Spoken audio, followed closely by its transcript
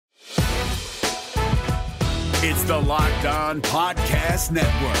It's the Locked On Podcast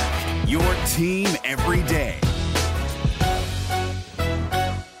Network, your team every day.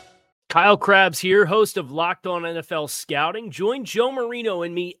 Kyle Krabs here, host of Locked On NFL Scouting. Join Joe Marino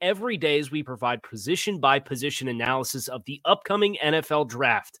and me every day as we provide position-by-position analysis of the upcoming NFL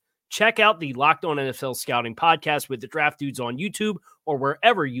Draft. Check out the Locked On NFL Scouting podcast with the Draft Dudes on YouTube or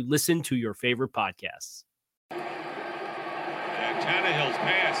wherever you listen to your favorite podcasts. And Tannehill's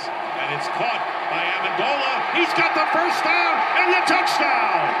pass, and it's caught by Amendola. He's got the first down and the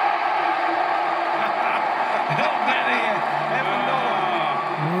touchdown.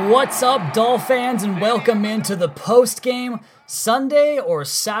 What's up, Dolphins fans, and welcome into the post-game Sunday or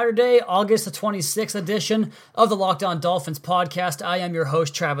Saturday, August the 26th edition of the Locked On Dolphins podcast. I am your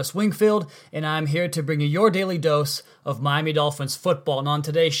host, Travis Wingfield, and I'm here to bring you your daily dose of Miami Dolphins football. And on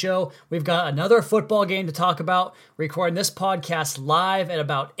today's show, we've got another football game to talk about. We're recording this podcast live at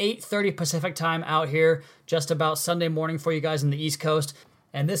about 8:30 Pacific time out here, just about Sunday morning for you guys in the East Coast.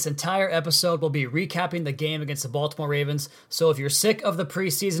 And this entire episode will be recapping the game against the Baltimore Ravens. So if you're sick of the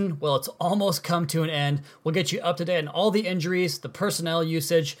preseason, well, it's almost come to an end. We'll get you up to date on all the injuries, the personnel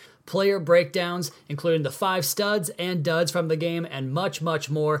usage, player breakdowns, including the 5 studs and duds from the game, and much, much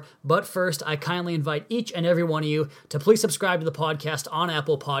more. But first, I kindly invite each and every one of you to please subscribe to the podcast on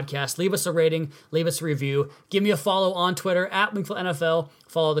Apple Podcasts. Leave us a rating, leave us a review. Give me a follow on Twitter at WingfieldNFL.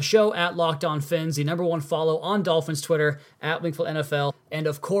 Follow the show at Locked On Fins, the number one follow on Dolphins Twitter at WingfieldNFL. And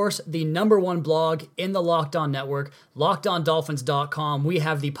of course, the number one blog in the Locked On Network, LockedOnDolphins.com. We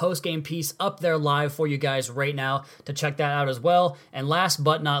have the post-game piece up there live for you guys right now to check that out as well. And last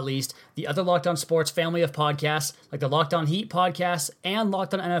but not least, the other Locked On Sports family of podcasts, like the Locked On Heat podcast and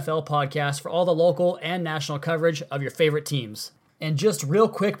Locked On NFL podcast for all the local and national coverage of your favorite teams. And just real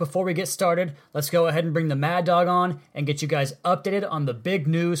quick before we get started, let's go ahead and bring the Mad Dog on and get you guys updated on the big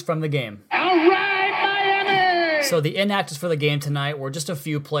news from the game. All right, Miami! So the inactives for the game tonight were just a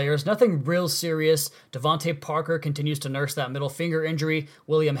few players, nothing real serious. Devontae Parker continues to nurse that middle finger injury.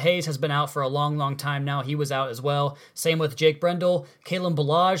 William Hayes has been out for a long, long time now. He was out as well. Same with Jake Brendel. Kalen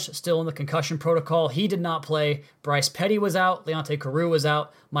Ballage still in the concussion protocol. He did not play. Bryce Petty was out. Leonte Carew was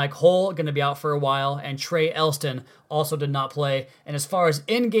out. Mike Hull going to be out for a while. And Trey Elston also did not play. And as far as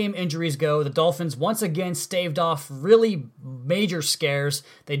in-game injuries go, the Dolphins once again staved off really major scares.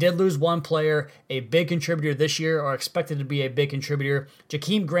 They did lose one player, a big contributor this year, or expected to be a big contributor.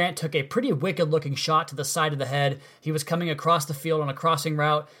 Jakeem Grant took a pretty wicked-looking shot to the side of the head. He was coming across the field on a crossing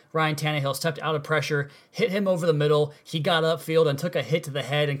route. Ryan Tannehill stepped out of pressure, hit him over the middle. He got upfield and took a hit to the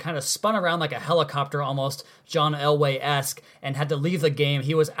head and kind of spun around like a helicopter almost, John Elway-esque, and had to leave the game.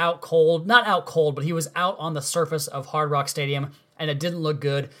 He was out cold, not out cold, but he was out on the surface of Hard Rock Stadium, and it didn't look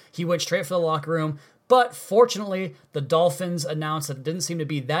good. He went straight for the locker room. But fortunately, the Dolphins announced that it didn't seem to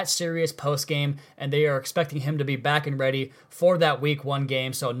be that serious post-game, and they are expecting him to be back and ready for that Week 1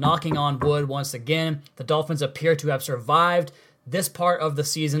 game. So knocking on wood once again, the Dolphins appear to have survived this part of the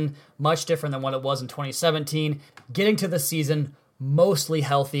season, much different than what it was in 2017, getting to the season mostly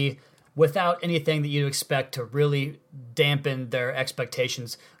healthy without anything that you'd expect to really dampen their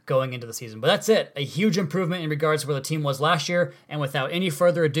expectations going into the season. But that's it. A huge improvement in regards to where the team was last year. And without any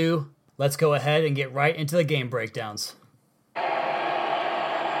further ado, let's go ahead and get right into the game breakdowns. Griffin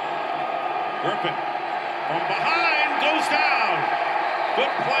from behind goes down.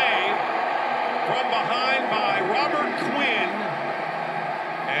 Good play from behind by Robert Quinn.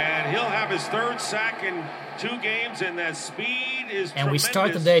 And he'll have his third sack in 2 games, and that speed is And we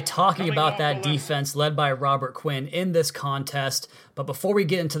start the day talking about that defense led by Robert Quinn in this contest. But before we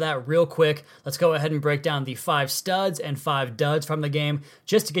get into that real quick, let's go ahead and break down the 5 studs and 5 duds from the game,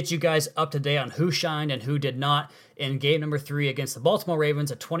 just to get you guys up to date on who shined and who did not in game number 3 against the Baltimore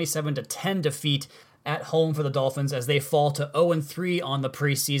Ravens, a 27-10 defeat at home for the Dolphins as they fall to 0-3 on the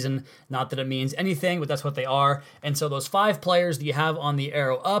preseason. Not that it means anything, but that's what they are. And so those 5 players that you have on the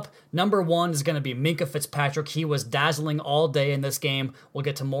arrow up, number 1 is going to be Minkah Fitzpatrick. He was dazzling all day in this game. We'll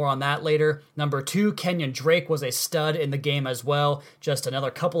get to more on that later. Number 2, Kenyon Drake was a stud in the game as well. Just another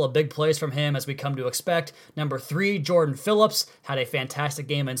couple of big plays from him as we come to expect. Number 3, Jordan Phillips had a fantastic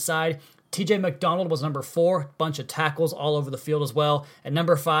game inside. TJ McDonald was number 4, bunch of tackles all over the field as well. And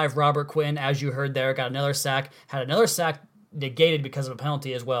number 5, Robert Quinn, as you heard there, got another sack, had another sack negated because of a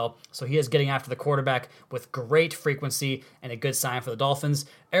penalty as well. So he is getting after the quarterback with great frequency and a good sign for the Dolphins.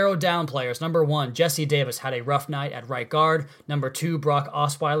 Arrow down players. Number 1, Jesse Davis had a rough night at right guard. Number 2, Brock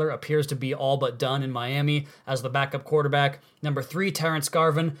Osweiler appears to be all but done in Miami as the backup quarterback. Number 3, Terrence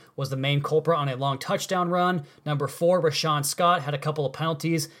Garvin was the main culprit on a long touchdown run. Number 4, Rashawn Scott had a couple of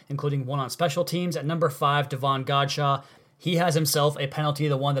penalties, including one on special teams. At number 5, Devon Godshaw, he has himself a penalty,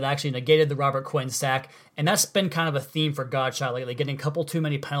 the one that actually negated the Robert Quinn sack. And that's been kind of a theme for Godshot lately, getting a couple too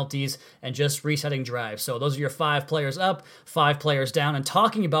many penalties and just resetting drives. So those are your 5 players up, 5 players down. And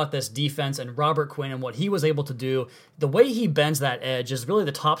talking about this defense and Robert Quinn and what he was able to do, the way he bends that edge is really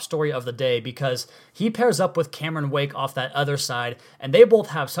the top story of the day, because he pairs up with Cameron Wake off that other side, and they both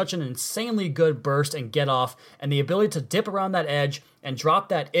have such an insanely good burst and get off, and the ability to dip around that edge and drop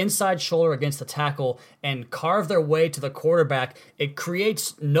that inside shoulder against the tackle and carve their way to the quarterback. It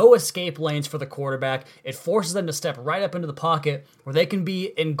creates no escape lanes for the quarterback. It forces them to step right up into the pocket where they can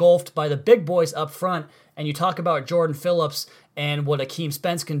be engulfed by the big boys up front. And you talk about Jordan Phillips and what Akeem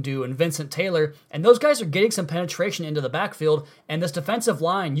Spence can do and Vincent Taylor, and those guys are getting some penetration into the backfield. And this defensive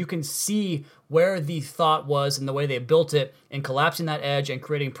line, you can see where the thought was and the way they built it in collapsing that edge and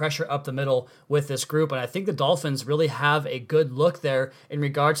creating pressure up the middle with this group. And I think the Dolphins really have a good look there in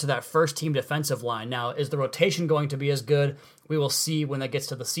regards to that first team defensive line. Now, is the rotation going to be as good? We will see when that gets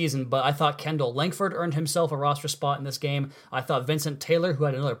to the season, but I thought Kendall Langford earned himself a roster spot in this game. I thought Vincent Taylor, who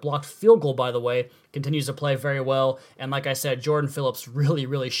had another blocked field goal, by the way, continues to play very well. And like I said, Jordan Phillips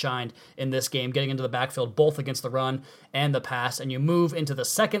really shined in this game, getting into the backfield both against the run and the pass. And you move into the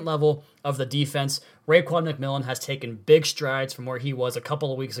second level of the defense. Raekwon McMillan has taken big strides from where he was a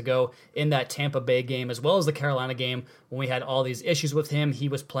couple of weeks ago in that Tampa Bay game, as well as the Carolina game when we had all these issues with him. He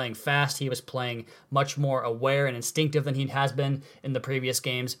was playing fast. He was playing much more aware and instinctive than he has been in the previous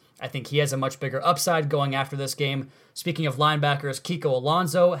games. I think he has a much bigger upside going after this game. Speaking of linebackers, Kiko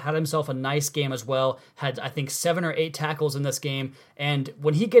Alonso had himself a nice game as well. Had, I think, 7 or 8 tackles in this game. And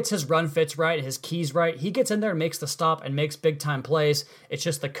when he gets his run fits right, his keys right, he gets in there and makes the stop and makes big-time plays. It's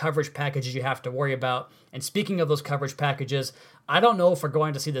just the coverage packages you have to worry about. And speaking of those coverage packages, I don't know if we're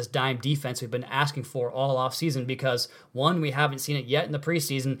going to see this dime defense we've been asking for all offseason, because 1, we haven't seen it yet in the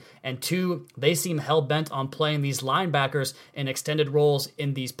preseason, and 2, they seem hell-bent on playing these linebackers in extended roles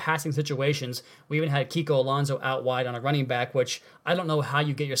in these passing situations. We even had Kiko Alonso out wide on a running back, which I don't know how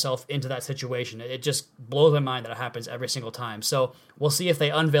you get yourself into that situation. It just blows my mind that it happens every single time. So we'll see if they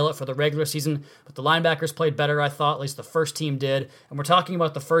unveil it for the regular season, but the linebackers played better, I thought, at least the first team did. And we're talking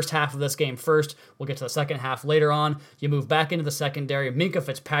about the first half of this game first. We'll get to the second half later on. You move back into the secondary. Minkah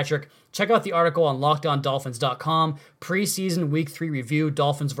Fitzpatrick. Check out the article on LockedOnDolphins.com. Preseason Week 3 review,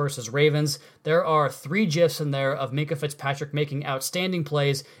 Dolphins versus Ravens. There are 3 GIFs in there of Minkah Fitzpatrick making outstanding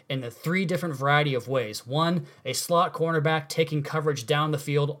plays in a 3 different variety of ways. 1, a slot cornerback taking coverage down the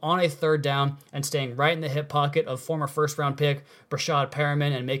field on a 3rd down and staying right in the hip pocket of former first-round pick Brashad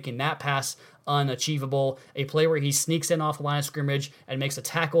Perriman and making that pass unachievable. A play where he sneaks in off the line of scrimmage and makes a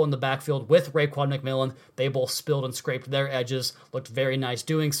tackle in the backfield with Raekwon McMillan. They both spilled and scraped their edges. Looked very nice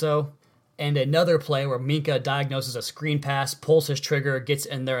doing so. And another play where Minkah diagnoses a screen pass, pulls his trigger, gets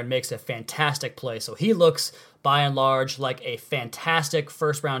in there and makes a fantastic play. So he looks, by and large, like a fantastic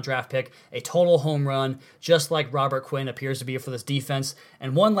first-round draft pick, a total home run, just like Robert Quinn appears to be for this defense.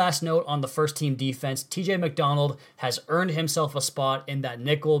 And one last note on the first-team defense, TJ McDonald has earned himself a spot in that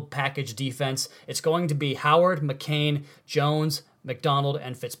nickel package defense. It's going to be Howard, McCain, Jones, McDonald,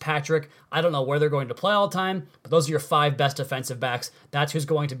 and Fitzpatrick. I don't know where they're going to play all the time, but those are your 5 best defensive backs. That's who's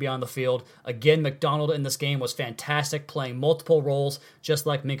going to be on the field. Again, McDonald in this game was fantastic, playing multiple roles, just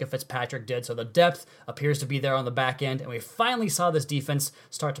like Minkah Fitzpatrick did. So the depth appears to be there on the back end, and we finally saw this defense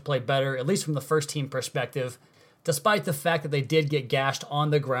start to play better, at least from the first team perspective, despite the fact that they did get gashed on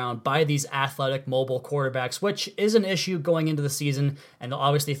the ground by these athletic, mobile quarterbacks, which is an issue going into the season, and they'll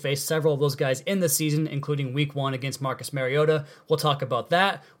obviously face several of those guys in the season, including Week 1 against Marcus Mariota. We'll talk about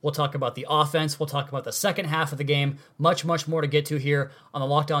that. We'll talk about the offense. We'll talk about the second half of the game. Much more to get to here on the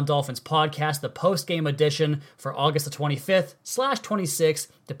Locked On Dolphins podcast, the post-game edition for August the 25th/26th,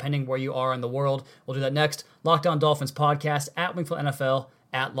 depending where you are in the world. We'll do that next. Locked On Dolphins podcast at Wingfield NFL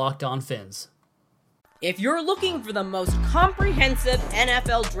at Locked On Fins. If you're looking for the most comprehensive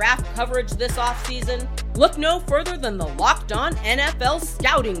NFL draft coverage this offseason, look no further than the Locked On NFL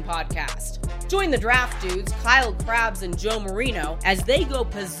Scouting Podcast. Join the draft dudes, Kyle Krabs and Joe Marino, as they go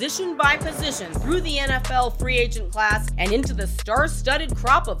position by position through the NFL free agent class and into the star-studded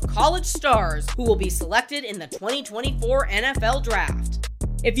crop of college stars who will be selected in the 2024 NFL Draft.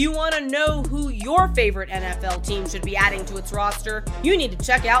 If you want to know who your favorite NFL team should be adding to its roster, you need to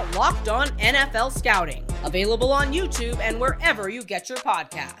check out Locked On NFL Scouting, available on YouTube and wherever you get your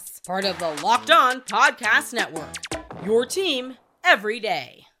podcasts. Part of the Locked On Podcast Network, your team every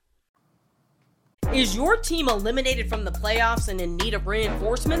day. Is your team eliminated from the playoffs and in need of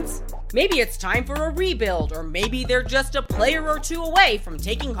reinforcements? Maybe it's time for a rebuild, or maybe they're just a player or two away from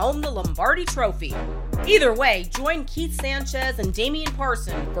taking home the Lombardi Trophy. Either way, join Keith Sanchez and Damian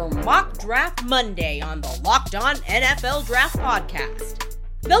Parson for Mock Draft Monday on the Locked On NFL Draft Podcast.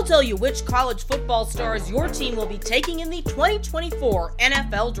 They'll tell you which college football stars your team will be taking in the 2024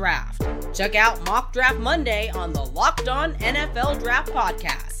 NFL Draft. Check out Mock Draft Monday on the Locked On NFL Draft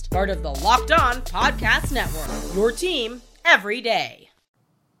Podcast, part of the Locked On Podcast Network, your team every day.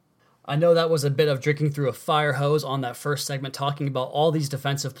 I know that was a bit of drinking through a fire hose on that first segment, talking about all these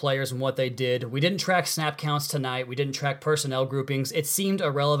defensive players and what they did. We didn't track snap counts tonight. We didn't track personnel groupings. It seemed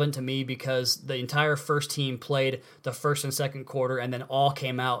irrelevant to me because the entire first team played the first and second quarter and then all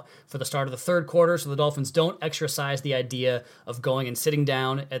came out for the start of the third quarter. So the Dolphins don't exercise the idea of going and sitting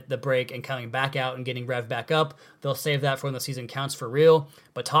down at the break and coming back out and getting revved back up. They'll save that for when the season counts for real.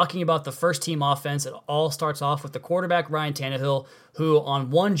 But talking about the first team offense, it all starts off with the quarterback, Ryan Tannehill, who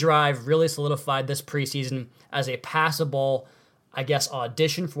on one drive really solidified this preseason as a passable,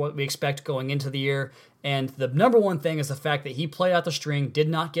 audition for what we expect going into the year. And the number one thing is the fact that he played out the string, did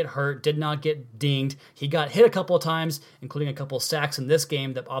not get hurt, did not get dinged. He got hit a couple of times, including a couple of sacks in this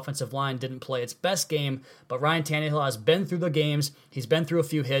game. The offensive line didn't play its best game, but Ryan Tannehill has been through the games. He's been through a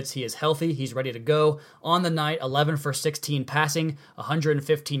few hits. He is healthy. He's ready to go. On the night, 11 for 16 passing,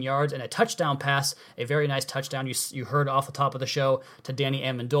 115 yards, and a touchdown pass, a very nice touchdown you heard off the top of the show to Danny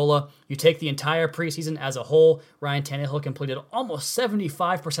Amendola. You take the entire preseason as a whole, Ryan Tannehill completed almost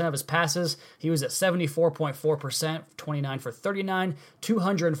 75% of his passes. He was at 74.4%, 29 for 39,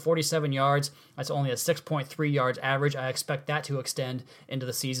 247 yards. That's only a 6.3 yards average. I expect that to extend into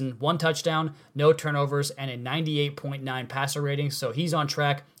the season. One touchdown, no turnovers, and a 98.9 passer rating. So he's on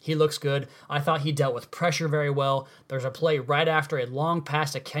track. He looks good. I thought he dealt with pressure very well. There's a play right after a long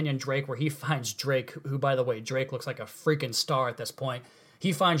pass to Kenyon Drake where he finds Drake, who, by the way, Drake looks like a freaking star at this point.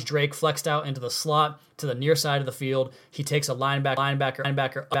 He finds Drake flexed out into the slot to the near side of the field. He takes a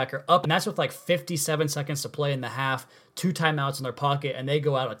linebacker up, and that's with like 57 seconds to play in the half. 2 timeouts in their pocket, and they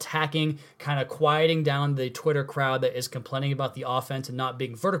go out attacking, kind of quieting down the Twitter crowd that is complaining about the offense and not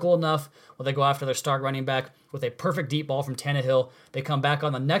being vertical enough. Well, they go after their star running back with a perfect deep ball from Tannehill. They come back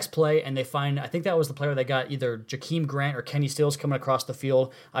on the next play, and they find, I think that was the play where they got either Jakeem Grant or Kenny Stills coming across the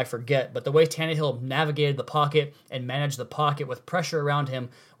field. I forget. But the way Tannehill navigated the pocket and managed the pocket with pressure around him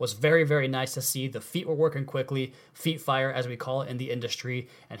was very, very nice to see. The feet were working quickly, feet fire, as we call it in the industry,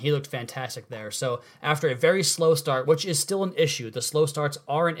 and he looked fantastic there. So after a very slow start, which is still an issue, the slow starts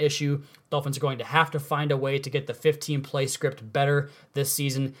are an issue. Dolphins are going to have to find a way to get the 15-play script better this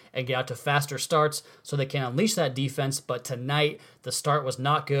season and get out to faster starts so they can unleash that defense. But tonight, the start was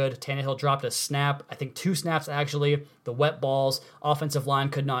not good. Tannehill dropped a snap, I think 2 snaps actually. The wet balls, offensive line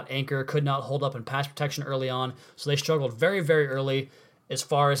could not anchor, could not hold up in pass protection early on, so they struggled very, very early as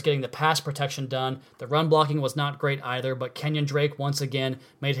far as getting the pass protection done. The run blocking was not great either, but Kenyon Drake once again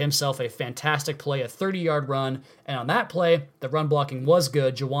made himself a fantastic play, a 30-yard run, and on that play, the run blocking was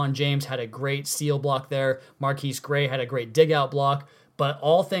good. Jawan James had a great seal block there. Marquise Gray had a great dig-out block, but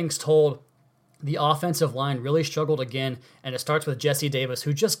all things told, the offensive line really struggled again, and it starts with Jesse Davis,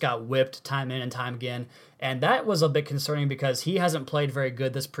 who just got whipped time in and time again. And that was a bit concerning because he hasn't played very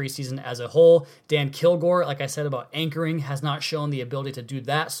good this preseason as a whole. Dan Kilgore, like I said about anchoring, has not shown the ability to do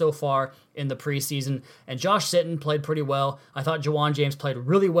that so far in the preseason. And Josh Sitton played pretty well. I thought Jawan James played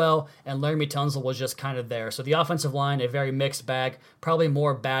really well, and Laramie Tunsil was just kind of there. So the offensive line, a very mixed bag, probably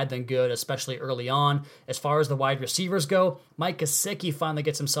more bad than good, especially early on. As far as the wide receivers go, Mike Gesicki finally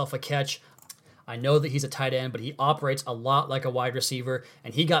gets himself a catch. I know that he's a tight end, but he operates a lot like a wide receiver,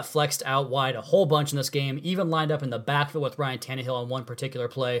 and he got flexed out wide a whole bunch in this game, even lined up in the backfield with Ryan Tannehill on one particular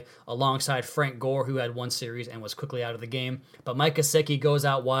play, alongside Frank Gore, who had one series and was quickly out of the game. But Mike Gesicki goes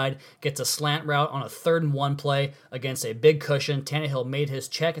out wide, gets a slant route on a 3rd and 1 play against a big cushion. Tannehill made his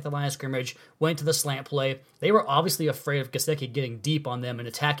check at the line of scrimmage, went to the slant play. They were obviously afraid of Gesicki getting deep on them and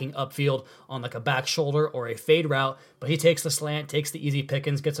attacking upfield on like a back shoulder or a fade route, but he takes the slant, takes the easy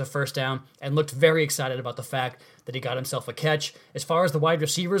pickings, gets a first down, and looked very excited about the fact that he got himself a catch. As far as the wide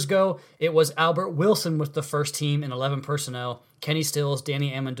receivers go, it was Albert Wilson with the first team in 11 personnel. Kenny Stills,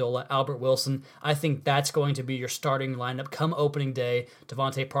 Danny Amendola, Albert Wilson. I think that's going to be your starting lineup come opening day.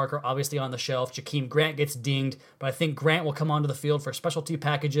 Devontae Parker obviously on the shelf. Jakeem Grant gets dinged, but I think Grant will come onto the field for specialty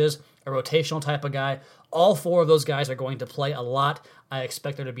packages, a rotational type of guy. All 4 of those guys are going to play a lot. I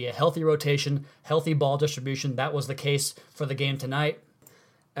expect there to be a healthy rotation, healthy ball distribution. That was the case for the game tonight,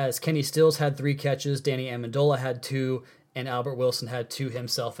 as Kenny Stills had 3 catches, Danny Amendola had 2, and Albert Wilson had 2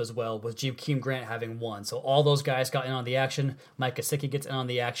 himself as well, with Jakeem Grant having 1. So all those guys got in on the action. Mike Gesicki gets in on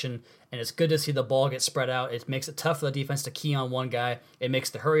the action, and it's good to see the ball get spread out. It makes it tough for the defense to key on one guy. It makes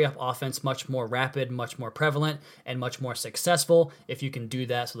the hurry-up offense much more rapid, much more prevalent, and much more successful if you can do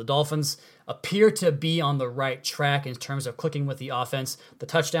that. So the Dolphins appear to be on the right track in terms of clicking with the offense. The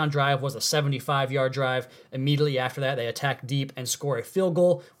touchdown drive was a 75-yard drive. Immediately after that, they attack deep and score a field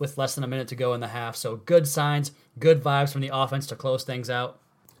goal with less than a minute to go in the half. So good signs, good vibes from the offense to close things out.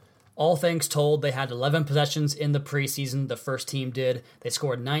 All things told, they had 11 possessions in the preseason. The first team did. They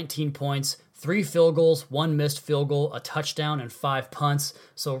scored 19 points, 3 field goals, 1 missed field goal, a touchdown, and 5 punts.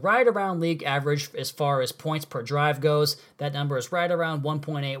 So right around league average as far as points per drive goes. That number is right around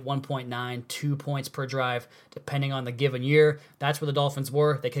 1.8, 1.9, 2 points per drive, depending on the given year. That's where the Dolphins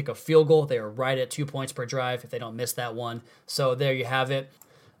were. They kick a field goal. They are right at 2 points per drive if they don't miss that one. So there you have it.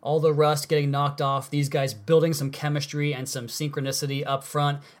 All the rust getting knocked off, these guys building some chemistry and some synchronicity up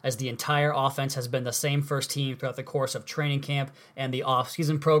front as the entire offense has been the same first team throughout the course of training camp and the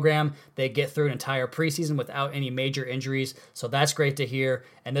off-season program. They get through an entire preseason without any major injuries, so that's great to hear.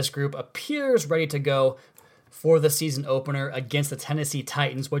 And this group appears ready to go for the season opener against the Tennessee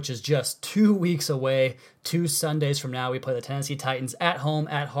Titans, which is just 2 weeks away. 2 Sundays from now, we play the Tennessee Titans at home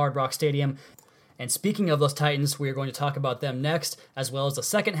at Hard Rock Stadium. And speaking of those Titans, we are going to talk about them next, as well as the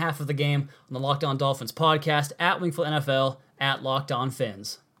second half of the game on the Locked On Dolphins podcast at Wingfield NFL at Locked On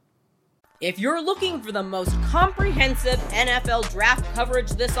Fins. If you're looking for the most comprehensive NFL draft coverage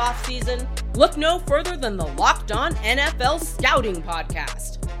this offseason, look no further than the Locked On NFL Scouting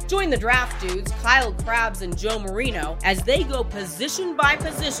podcast. Join the draft dudes, Kyle Krabs and Joe Marino, as they go position by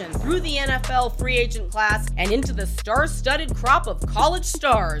position through the NFL free agent class and into the star-studded crop of college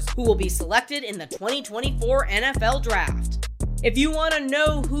stars who will be selected in the 2024 NFL Draft. If you want to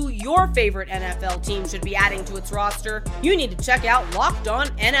know who your favorite NFL team should be adding to its roster, you need to check out Locked On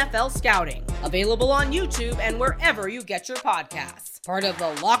NFL Scouting, available on YouTube and wherever you get your podcasts. Part of the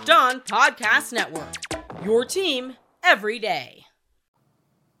Locked On Podcast Network, your team every day.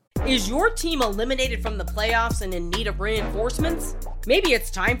 Is your team eliminated from the playoffs and in need of reinforcements? Maybe it's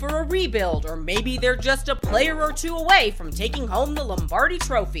time for a rebuild, or maybe they're just a player or two away from taking home the Lombardi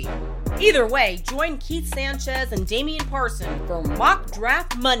Trophy. Either way, join Keith Sanchez and Damian Parson for Mock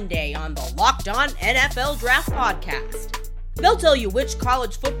Draft Monday on the Locked On NFL Draft Podcast. They'll tell you which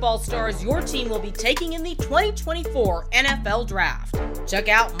college football stars your team will be taking in the 2024 NFL Draft. Check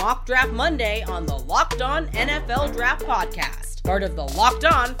out Mock Draft Monday on the Locked On NFL Draft Podcast, part of the Locked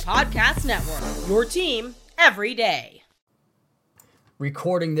On Podcast Network, your team every day.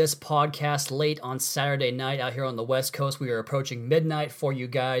 Recording this podcast late on Saturday night out here on the West Coast. We are approaching midnight for you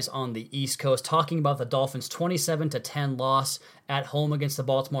guys on the East Coast, talking about the Dolphins' 27-10 loss at home against the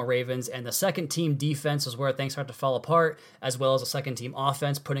Baltimore Ravens, and the second team defense is where things start to fall apart, as well as the second team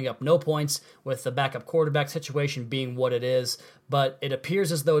offense putting up no points with the backup quarterback situation being what it is. But it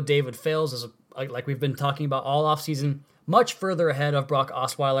appears as though David Fales is, like we've been talking about all offseason, much further ahead of Brock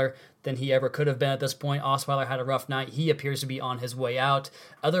Osweiler than he ever could have been at this point. Osweiler had a rough night. He appears to be on his way out.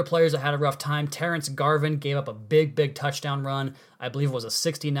 Other players that had a rough time, Terrence Garvin gave up a big touchdown run. I believe it was a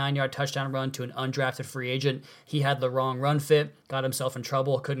 69-yard touchdown run to an undrafted free agent. He had the wrong run fit, got himself in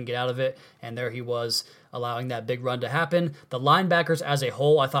trouble, couldn't get out of it, and there he was, allowing that big run to happen. The linebackers as a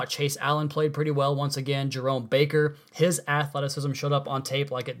whole, I thought Chase Allen played pretty well once again. Jerome Baker, his athleticism showed up on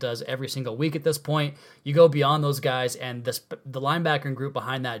tape like it does every single week at this point. You go beyond those guys, and the linebacker group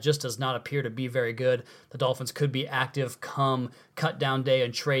behind that just does not appear to be very good. The Dolphins could be active come cut down day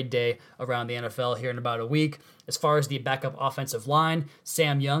and trade day around the NFL here in about a week. As far as the backup offensive line,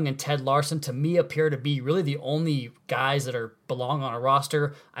 Sam Young and Ted Larson to me appear to be really the only guys that belong on a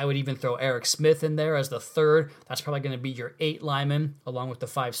roster. I would even throw Eric Smith in there as the third. That's probably going to be your 8 linemen along with the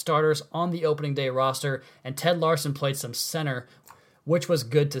 5 starters on the opening day roster. And Ted Larson played some center, which was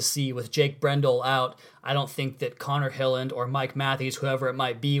good to see with Jake Brendel out. I don't think that Connor Hilland or Mike Matthews, whoever it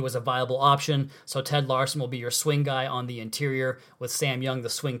might be, was a viable option. So Ted Larson will be your swing guy on the interior with Sam Young, the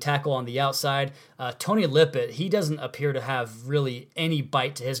swing tackle on the outside. Tony Lippett, he doesn't appear to have really any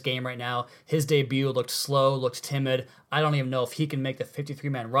bite to his game right now. His debut looked slow, looked timid. I don't even know if he can make the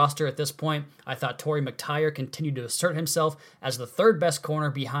 53-man roster at this point. I thought Torrey McTyer continued to assert himself as the third best corner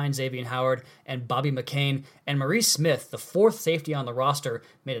behind Xavier Howard and Bobby McCain. And Maurice Smith, the 4th safety on the roster,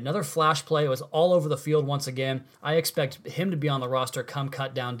 made another flash play. It was all over the field once again. I expect him to be on the roster come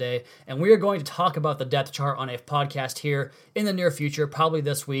cut down day. And we are going to talk about the depth chart on a podcast here in the near future, probably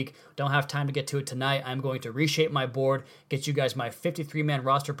this week. Don't have time to get to it tonight. I'm going to reshape my board, get you guys my 53-man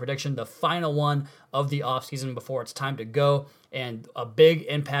roster prediction, the final one of the offseason before it's time to go. And a big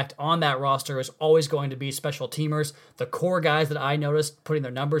impact on that roster is always going to be special teamers. The core guys that I noticed putting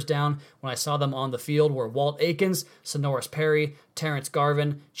their numbers down when I saw them on the field were Walt Aikens, Sonoris Perry, Terrence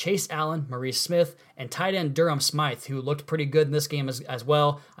Garvin, Chase Allen, Maurice Smith, and tight end Durham Smythe, who looked pretty good in this game as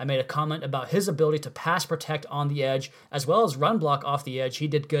well. I made a comment about his ability to pass protect on the edge, as well as run block off the edge. He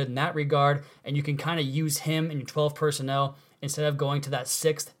did good in that regard, and you can kind of use him in your 12 personnel instead of going to that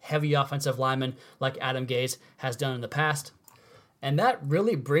 6th heavy offensive lineman like Adam Gase has done in the past. And that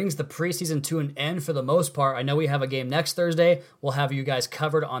really brings the preseason to an end for the most part. I know we have a game next Thursday. We'll have you guys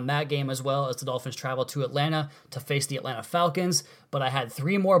covered on that game as well as the Dolphins travel to Atlanta to face the Atlanta Falcons. But I had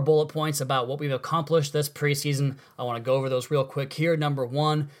 3 more bullet points about what we've accomplished this preseason. I want to go over those real quick here. Number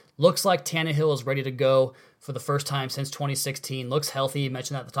 1, looks like Tannehill is ready to go for the first time since 2016. Looks healthy.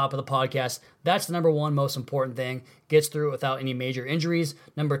 Mentioned that at the top of the podcast. That's the number 1 most important thing. Gets through it without any major injuries.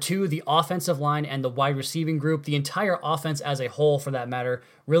 Number 2, the offensive line and the wide receiving group, the entire offense as a whole for that matter,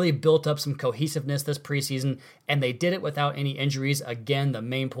 really built up some cohesiveness this preseason, and they did it without any injuries. Again, the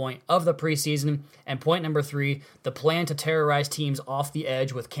main point of the preseason. And point number 3, the plan to terrorize teams off the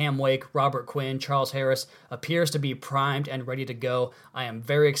edge with Cam Wake, Robert Quinn, Charles Harris appears to be primed and ready to go. I am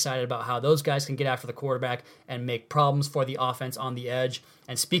very excited about how those guys can get after the quarterback and make problems for the offense on the edge.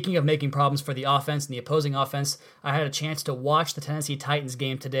 And speaking of making problems for the offense and the opposing offense, I had a chance to watch the Tennessee Titans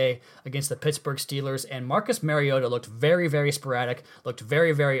game today against the Pittsburgh Steelers, and Marcus Mariota looked very, very sporadic, looked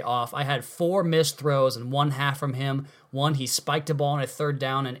very, very off. I had 4 missed throws and 1 half from him. One, he spiked a ball on a 3rd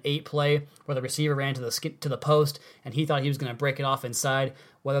down and 8 play where the receiver ran to the post, and he thought he was going to break it off inside.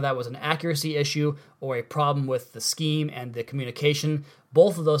 Whether that was an accuracy issue or a problem with the scheme and the communication,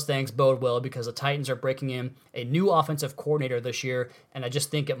 both of those things bode well because the Titans are breaking in a new offensive coordinator this year, and I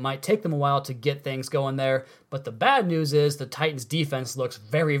just think it might take them a while to get things going there. But the bad news is the Titans defense looks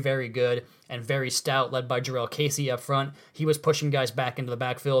very, very good and very stout, led by Jarrell Casey up front. He was pushing guys back into the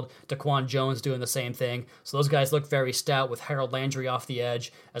backfield. Daquan Jones doing the same thing. So those guys look very stout with Harold Landry off the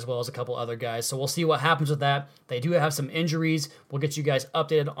edge, as well as a couple other guys. So we'll see what happens with that. They do have some injuries. We'll get you guys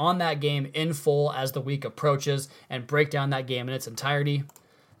updated on that game in full as the week approaches and break down that game in its entirety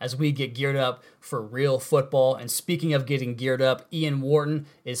as we get geared up for real football. And speaking of getting geared up, Ian Wharton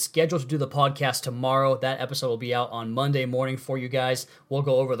is scheduled to do the podcast tomorrow. That episode will be out on Monday morning for you guys. We'll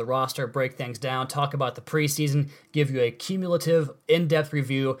go over the roster, break things down, talk about the preseason, give you a cumulative, in-depth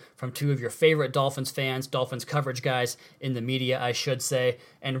review from 2 of your favorite Dolphins fans, Dolphins coverage guys in the media, I should say.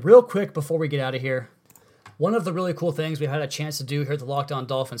 And real quick before we get out of here, one of the really cool things we've had a chance to do here at the Locked On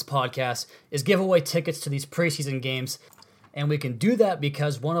Dolphins podcast is give away tickets to these preseason games. And we can do that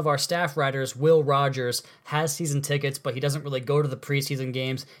because one of our staff writers, Will Rogers, has season tickets, but he doesn't really go to the preseason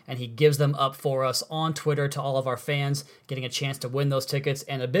games, and he gives them up for us on Twitter to all of our fans, getting a chance to win those tickets.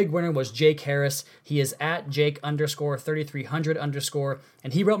 And a big winner was Jake Harris. He is at Jake_3300_,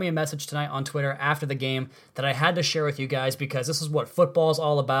 and he wrote me a message tonight on Twitter after the game that I had to share with you guys because this is what football is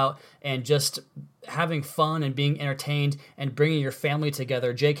all about, and just having fun and being entertained and bringing your family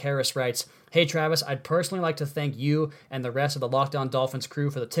together. Jake Harris writes, "Hey Travis, I'd personally like to thank you and the rest of the Locked On Dolphins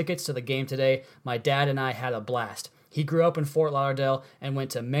crew for the tickets to the game today. My dad and I had a blast. He grew up in Fort Lauderdale and went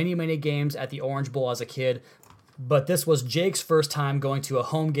to many, many games at the Orange Bowl as a kid, but this was Jake's first time going to a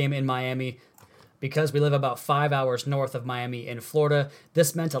home game in Miami. Because we live about 5 hours north of Miami in Florida.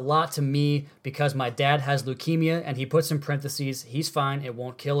 This meant a lot to me because my dad has leukemia, and he puts in parentheses, he's fine, it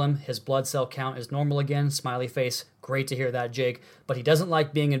won't kill him, his blood cell count is normal again, smiley face. Great to hear that, Jake. But he doesn't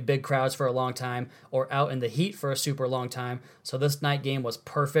like being in big crowds for a long time or out in the heat for a super long time, so this night game was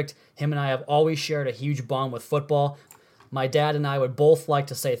perfect. Him and I have always shared a huge bond with football. My dad and I would both like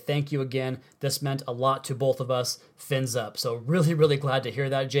to say thank you again. This meant a lot to both of us. Fins up." So really, really glad to hear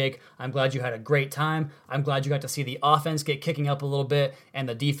that, Jake. I'm glad you had a great time. I'm glad you got to see the offense get kicking up a little bit and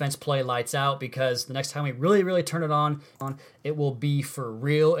the defense play lights out, because the next time we really, really turn it on, it will be for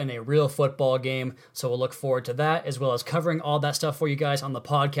real in a real football game. So we'll look forward to that, as well as covering all that stuff for you guys on the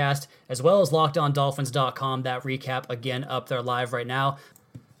podcast, as well as LockedOnDolphins.com. That recap, again, up there live right now.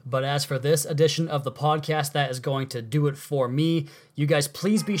 But as for this edition of the podcast, that is going to do it for me. You guys,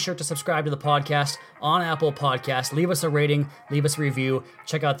 please be sure to subscribe to the podcast on Apple Podcasts. Leave us a rating, leave us a review.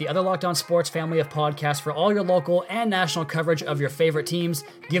 Check out the other Locked On Sports family of podcasts for all your local and national coverage of your favorite teams.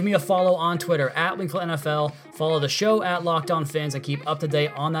 Give me a follow on Twitter at Wingfield NFL. Follow the show at Locked On Fins and keep up to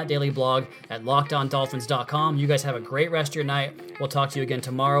date on that daily blog at LockedOnDolphins.com. You guys have a great rest of your night. We'll talk to you again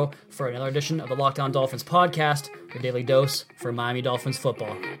tomorrow for another edition of the Locked On Dolphins podcast, your daily dose for Miami Dolphins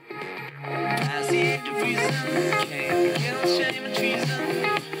football. I see it freezing, can't kill shame and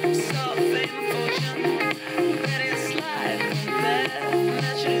treason. Soft fame and fortune, let it slide. That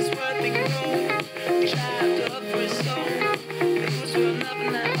mention is worth the growth.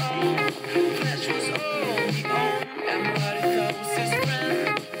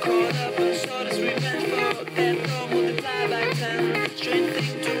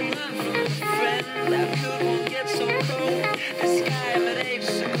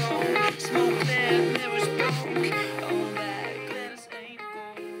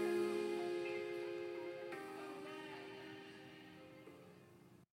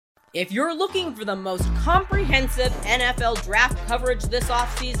 If you're looking for the most comprehensive NFL draft coverage this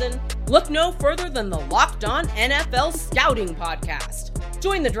offseason, look no further than the Locked On NFL Scouting Podcast.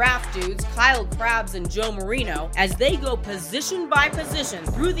 Join the draft dudes, Kyle Krabs and Joe Marino, as they go position by position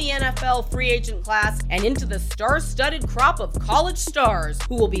through the NFL free agent class and into the star-studded crop of college stars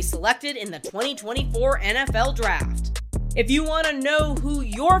who will be selected in the 2024 NFL Draft. If you want to know who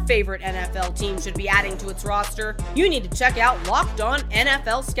your favorite NFL team should be adding to its roster, you need to check out Locked On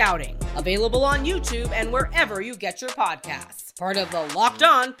NFL Scouting, available on YouTube and wherever you get your podcasts. Part of the Locked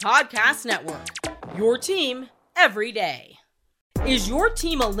On Podcast Network, your team every day. Is your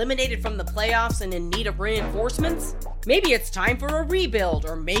team eliminated from the playoffs and in need of reinforcements? Maybe it's time for a rebuild,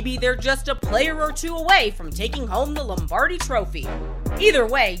 or maybe they're just a player or two away from taking home the Lombardi Trophy. Either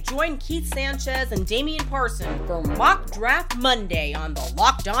way, join Keith Sanchez and Damian Parson for Mock Draft Monday on the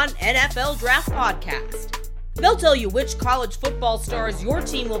Locked On NFL Draft Podcast. They'll tell you which college football stars your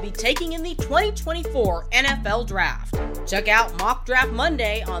team will be taking in the 2024 NFL Draft. Check out Mock Draft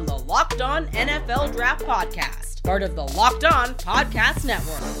Monday on the Locked On NFL Draft Podcast, part of the Locked On Podcast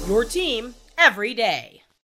Network, your team every day.